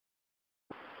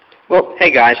Well,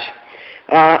 hey guys.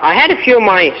 I had a few of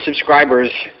my subscribers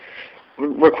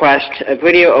request a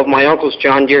video of my uncle's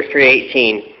John Deere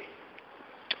 318.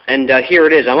 And here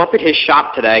it is. I'm up at his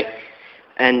shop today.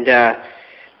 And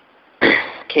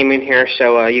came in here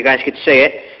so you guys could see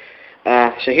it.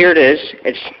 So here it is.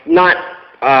 It's not,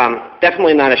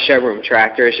 definitely not a showroom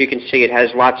tractor. As you can see, it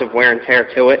has lots of wear and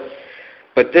tear to it.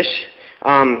 But this,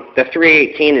 the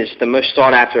 318 is the most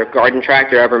sought after garden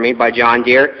tractor ever made by John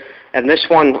Deere. And this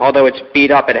one, although it's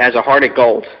beat up, it has a heart of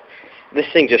gold. This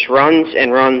thing just runs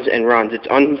and runs and runs. It's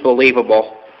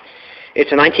unbelievable.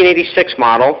 It's a 1986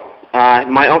 model.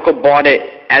 My uncle bought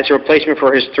it as a replacement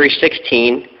for his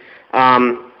 316.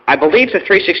 I believe the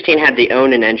 316 had the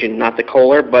Onan engine, not the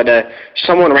Kohler, but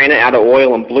someone ran it out of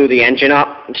oil and blew the engine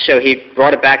up. So he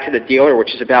brought it back to the dealer,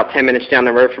 which is about 10 minutes down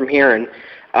the road from here, and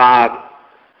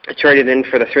traded in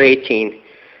for the 318.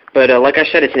 But like I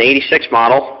said, it's an 86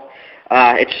 model.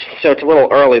 It's a little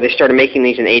early. They started making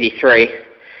these in 83.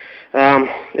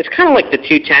 It's kind of like the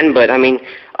 210, but I mean,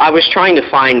 I was trying to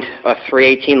find a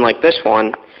 318 like this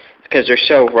one because they're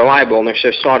so reliable and they're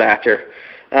so sought after.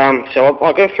 So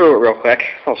I'll go through it real quick.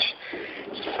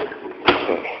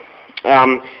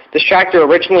 This tractor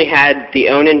originally had the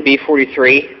Onan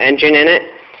B43 engine in it,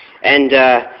 and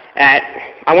at,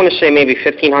 I want to say maybe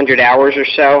 1,500 hours or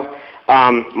so,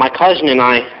 my cousin and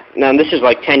I, now this is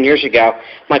like 10 years ago,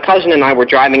 my cousin and I were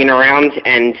driving it around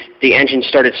and the engine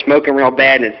started smoking real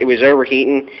bad and it was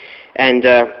overheating, and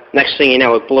next thing you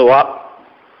know it blew up.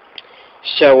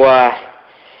 So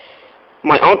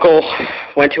my uncle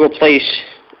went to a place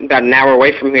about an hour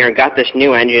away from here and got this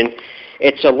new engine.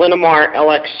 It's a Linamar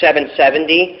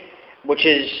LX770, which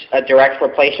is a direct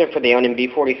replacement for the Onan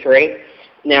B43.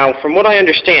 Now, from what I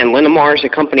understand, Linamar is a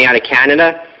company out of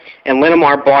Canada, and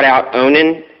Linamar bought out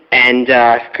Onan and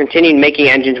continued making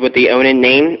engines with the Onan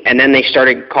name, and then they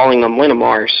started calling them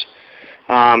Linamars.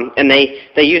 And they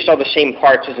used all the same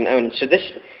parts as an Onan. So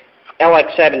this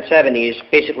LX770 is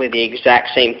basically the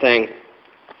exact same thing.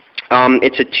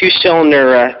 It's a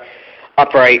two-cylinder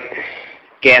upright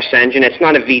gas engine. It's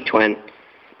not a V-twin,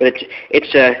 but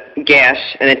it's a gas,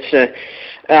 and it's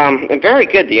very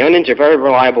good. The Onans are very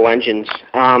reliable engines.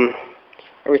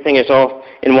 Everything is all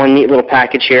in one neat little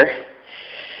package here.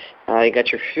 You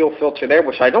got your fuel filter there,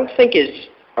 which I don't think is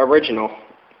original.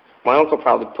 My uncle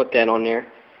probably put that on there.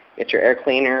 Get your air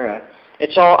cleaner.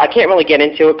 It's all, I can't really get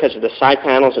into it because of the side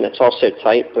panels and it's all so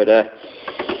tight, but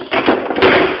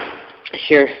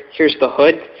here's the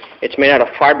hood. It's made out of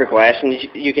fiberglass, and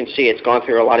you can see it's gone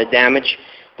through a lot of damage.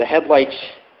 The headlights,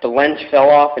 the lens fell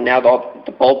off, and now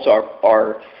the bolts are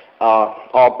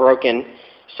all broken,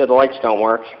 so the lights don't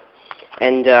work.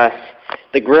 And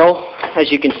the grille,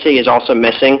 as you can see, is also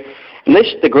missing. And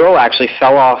the grille actually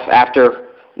fell off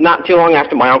not too long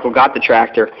after my uncle got the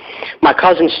tractor. My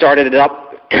cousin started it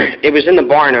up. It was in the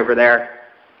barn over there,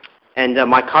 and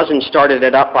my cousin started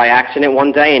it up by accident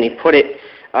one day, and he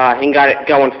got it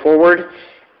going forward,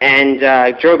 and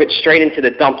drove it straight into the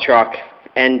dump truck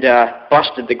and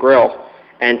busted the grille.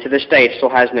 And to this day, it still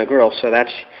has no grille. So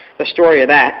that's the story of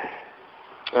that.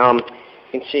 You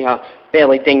can see how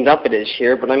badly dinged up it is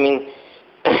here, but I mean,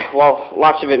 while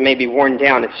lots of it may be worn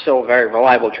down, it's still a very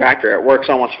reliable tractor. It works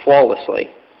almost flawlessly.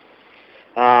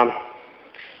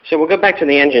 So we'll go back to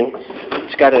the engine.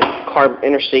 It's got a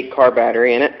interstate car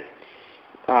battery in it.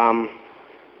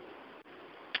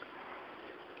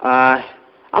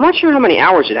 I'm not sure how many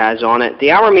hours it has on it.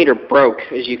 The hour meter broke,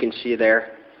 as you can see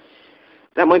there.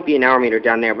 That might be an hour meter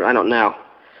down there, but I don't know.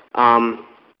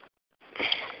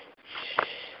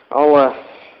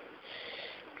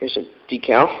 Here's a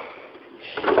decal.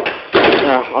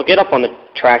 I'll get up on the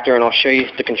tractor and I'll show you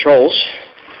the controls.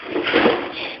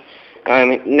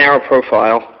 Narrow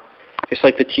profile, just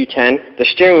like the 210. The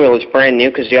steering wheel is brand new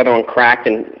because the other one cracked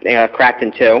in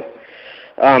two.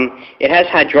 It has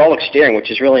hydraulic steering,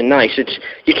 which is really nice.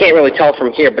 You can't really tell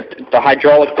from here, but the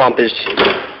hydraulic pump is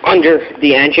under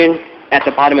the engine at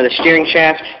the bottom of the steering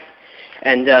shaft.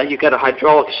 And you've got a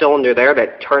hydraulic cylinder there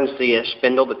that turns the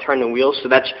spindle to turn the wheels, so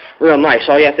that's real nice.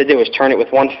 All you have to do is turn it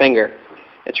with one finger.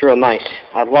 It's real nice.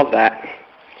 I love that.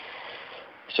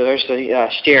 So there's the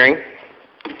steering.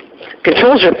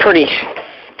 Controls are pretty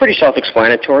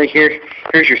self-explanatory here.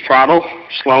 Here's your throttle,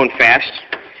 slow and fast.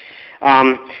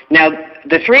 Now,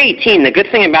 the 318, the good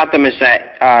thing about them is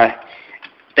that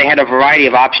they had a variety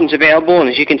of options available, and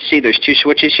as you can see, there's two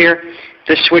switches here.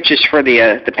 This switch is for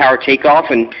the power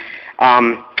takeoff, and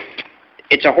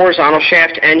it's a horizontal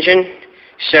shaft engine,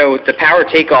 so the power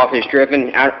takeoff is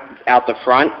driven out the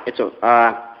front.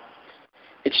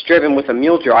 It's driven with a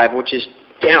mule drive, which is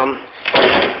down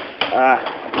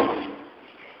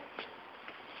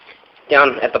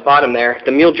down at the bottom there,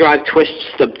 the mule drive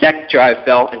twists the deck drive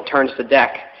belt and turns the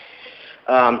deck.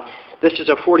 This is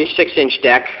a 46-inch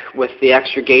deck with the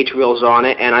extra gauge wheels on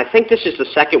it, and I think this is the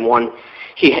second one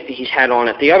he's had on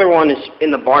it. The other one is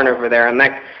in the barn over there, and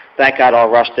that got all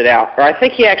rusted out. Or I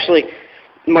think he actually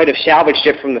might have salvaged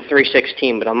it from the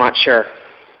 316, but I'm not sure.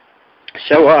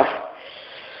 So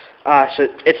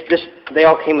it's this. They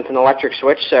all came with an electric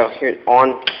switch, so here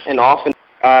on and off. And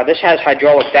this has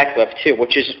hydraulic deck lift too,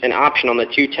 which is an option on the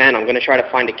 210. I'm going to try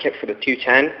to find a kit for the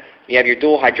 210. You have your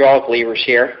dual hydraulic levers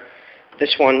here.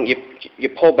 This one you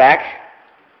pull back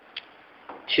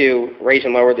to raise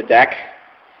and lower the deck.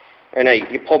 Or no,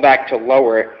 you pull back to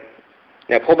lower it.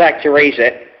 Now pull back to raise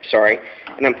it. Sorry,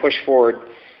 and then push forward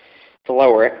to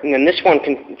lower it. And then this one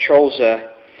controls.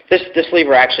 This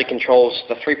lever actually controls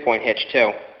the three-point hitch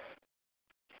too.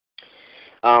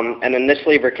 And then this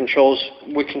lever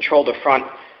would control the front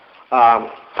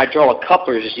hydraulic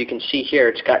couplers. As you can see here,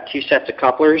 it's got two sets of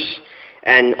couplers.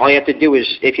 And all you have to do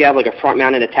is, if you have like a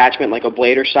front-mounted attachment, like a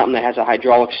blade or something that has a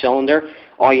hydraulic cylinder,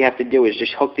 all you have to do is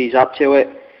just hook these up to it,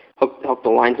 hook the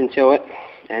lines into it,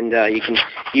 and you can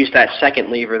use that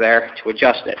second lever there to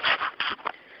adjust it,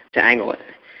 to angle it.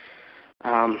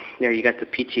 There you got the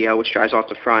PTO, which drives off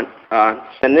the front.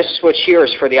 And this switch here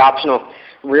is for the optional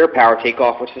rear power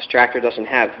takeoff, which this tractor doesn't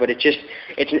have, but it's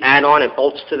an add-on. It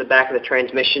bolts to the back of the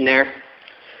transmission there.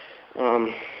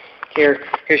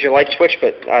 Here's your light switch,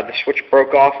 but the switch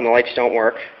broke off and the lights don't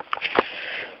work.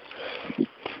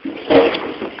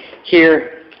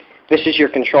 Here, this is your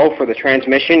control for the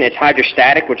transmission. It's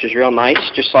hydrostatic, which is real nice,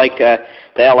 just like the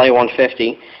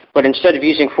LA150. But instead of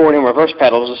using forward and reverse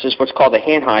pedals, this is what's called a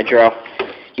hand hydro.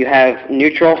 You have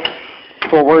neutral,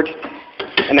 forward,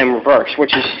 and then reverse,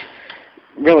 which is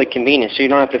really convenient, so you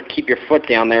don't have to keep your foot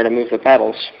down there to move the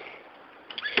pedals.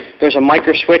 There's a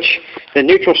micro switch. The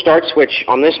neutral start switch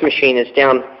on this machine is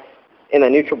down in the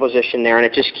neutral position there, and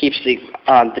it just keeps the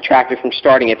tractor from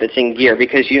starting if it's in gear,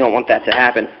 because you don't want that to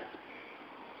happen.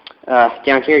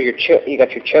 Down here, you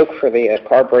got your choke for the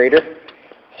carburetor,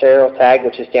 serial tag,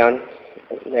 which is down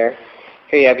there.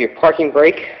 Here you have your parking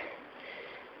brake,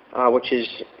 which is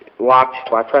locked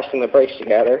by pressing the brakes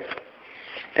together.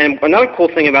 And another cool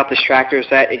thing about this tractor is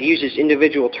that it uses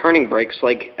individual turning brakes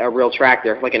like a real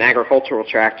tractor, like an agricultural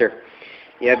tractor.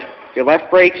 You have your left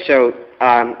brake, so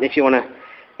if you want to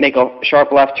make a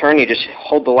sharp left turn, you just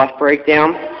hold the left brake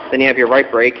down. Then you have your right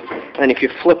brake. And if you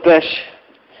flip this,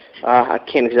 I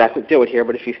can't exactly do it here,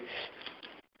 but if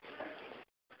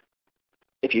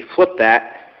you flip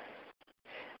that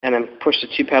and then push the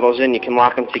two pedals in, you can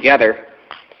lock them together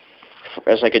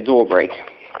as like a dual brake.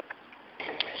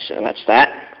 So that's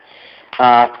that.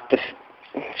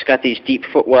 It's got these deep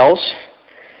footwells.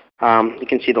 You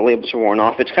can see the labels are worn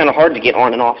off. It's kind of hard to get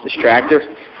on and off this tractor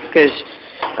because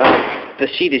the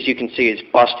seat, as you can see, is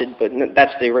busted, but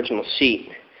that's the original seat.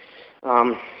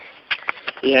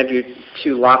 You have your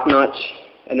two lock nuts,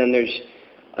 and then there's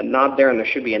a knob there, and there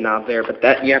should be a knob there, but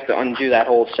that you have to undo that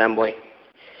whole assembly.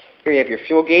 Here you have your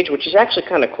fuel gauge, which is actually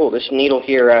kind of cool. This needle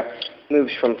here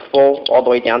moves from full all the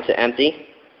way down to empty.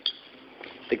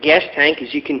 The gas tank,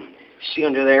 as you can see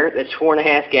under there, that's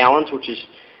 4.5 gallons, which is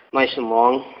nice and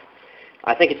long.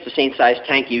 I think it's the same size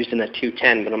tank used in the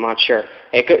 210, but I'm not sure.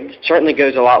 It certainly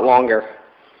goes a lot longer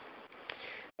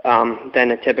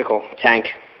than a typical tank.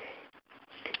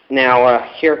 Now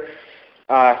here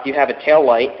you have a tail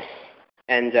light,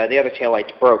 and the other tail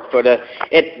light's broke, but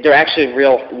they're actually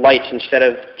real lights instead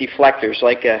of deflectors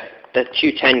like the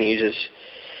 210 uses.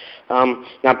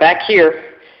 Now back here,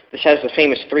 this has the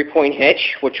famous three-point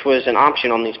hitch, which was an option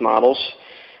on these models.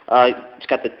 It's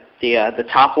got the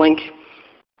top link,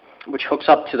 which hooks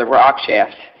up to the rock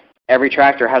shaft. Every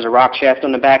tractor has a rock shaft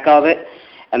on the back of it,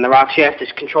 and the rock shaft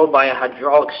is controlled by a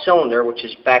hydraulic cylinder, which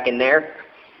is back in there,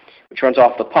 which runs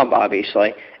off the pump,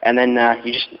 obviously. And then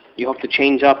you hook the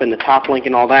chains up and the top link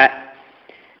and all that.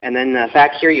 And then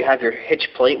back here you have your hitch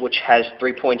plate, which has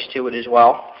 3 points to it as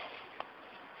well.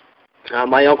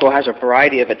 My uncle has a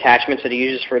variety of attachments that he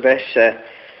uses for this.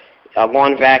 A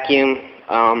lawn vacuum,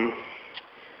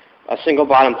 a single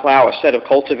bottom plow, a set of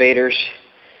cultivators,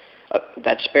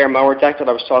 that spare mower deck that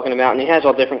I was talking about, and he has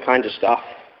all different kinds of stuff.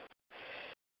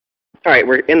 Alright,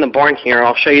 we're in the barn here.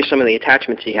 I'll show you some of the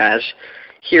attachments he has.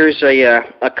 Here's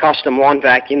a custom lawn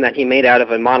vacuum that he made out of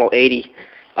a Model 80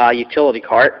 utility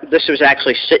cart. This was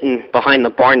actually sitting behind the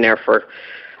barn there for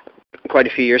quite a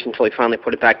few years until he finally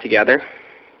put it back together.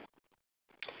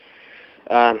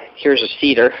 Here's a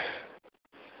seeder,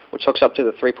 which hooks up to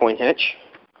the three-point hitch.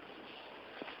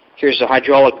 Here's a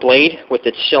hydraulic blade with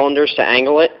its cylinders to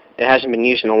angle it. It hasn't been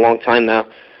used in a long time, though.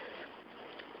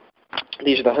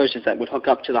 These are the hoses that would hook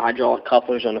up to the hydraulic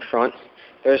couplers on the front.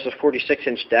 There's the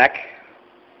 46-inch deck.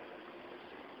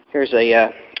 Here's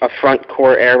a front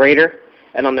core aerator,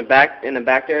 and on the back, in the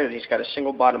back there, he's got a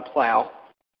single bottom plow,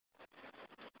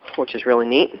 which is really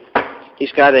neat.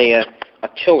 He's got a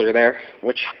tiller there,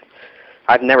 which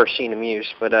I've never seen him use,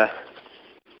 but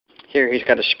here he's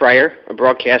got a sprayer, a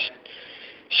broadcast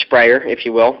sprayer, if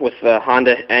you will, with the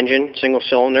Honda engine, single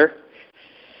cylinder,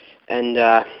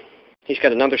 and he's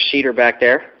got another seeder back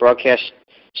there, broadcast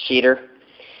seeder,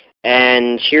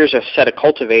 and here's a set of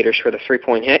cultivators for the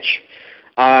three-point hitch.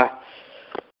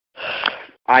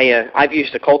 I've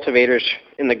used the cultivators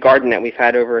in the garden that we've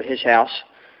had over at his house.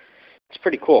 It's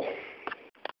pretty cool.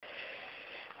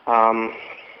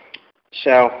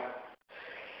 So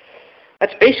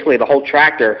that's basically the whole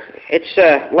tractor. It's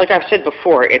like I've said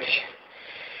before, it's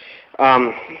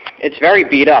very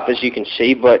beat up, as you can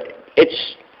see, but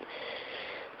it's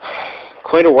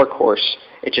quite a workhorse.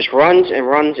 It just runs and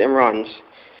runs and runs.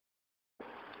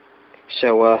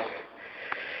 So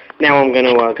now I'm going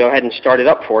to go ahead and start it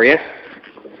up for you.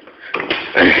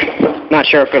 Not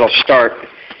sure if it'll start,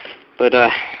 but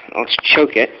let's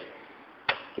choke it.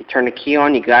 You turn the key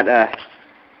on, you got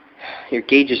your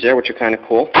gauges there, which are kind of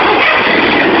cool.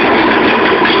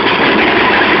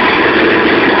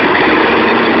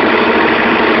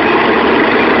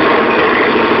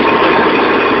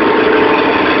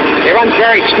 It runs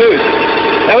very smooth.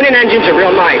 The Onan engines are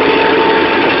real nice.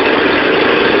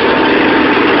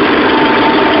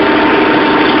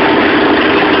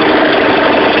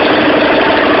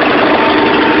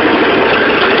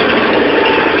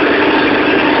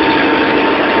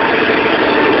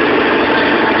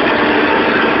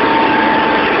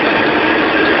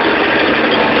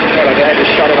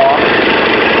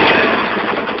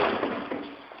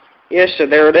 Yes, so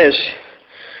there it is.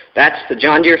 That's the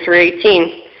John Deere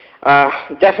 318.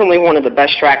 Definitely one of the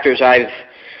best tractors I've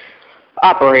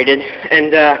operated.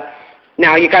 And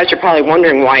now you guys are probably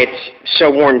wondering why it's so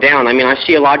worn down. I mean, I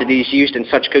see a lot of these used in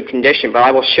such good condition, but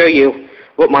I will show you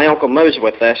what my uncle mows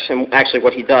with this, and actually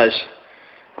what he does.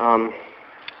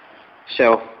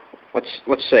 So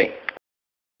let's see.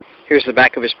 Here's the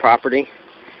back of his property,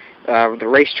 the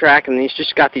racetrack, and he's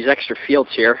just got these extra fields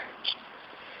here.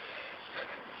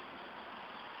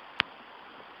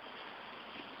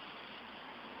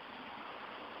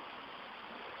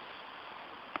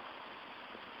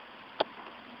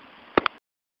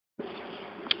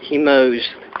 He mows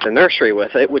the nursery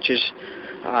with it, which is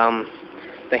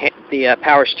the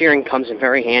power steering comes in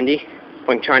very handy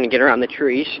when trying to get around the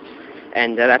trees,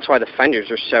 and that's why the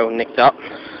fenders are so nicked up.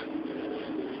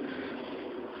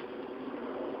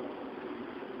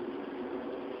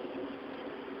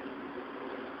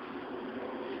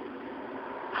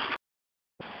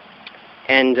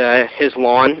 And his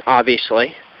lawn,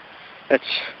 obviously, that's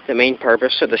the main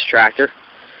purpose of this tractor,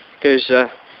 because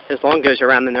his lawn goes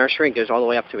around the nursery and goes all the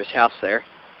way up to his house there,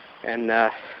 and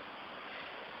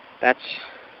that's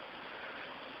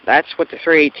what the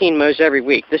 318 mows every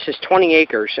week. This is 20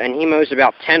 acres, and he mows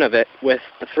about 10 of it with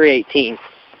the 318.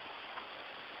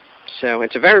 So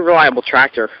it's a very reliable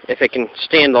tractor if it can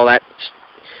stand all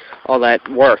that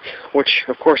work, which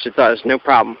of course it does, no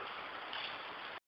problem.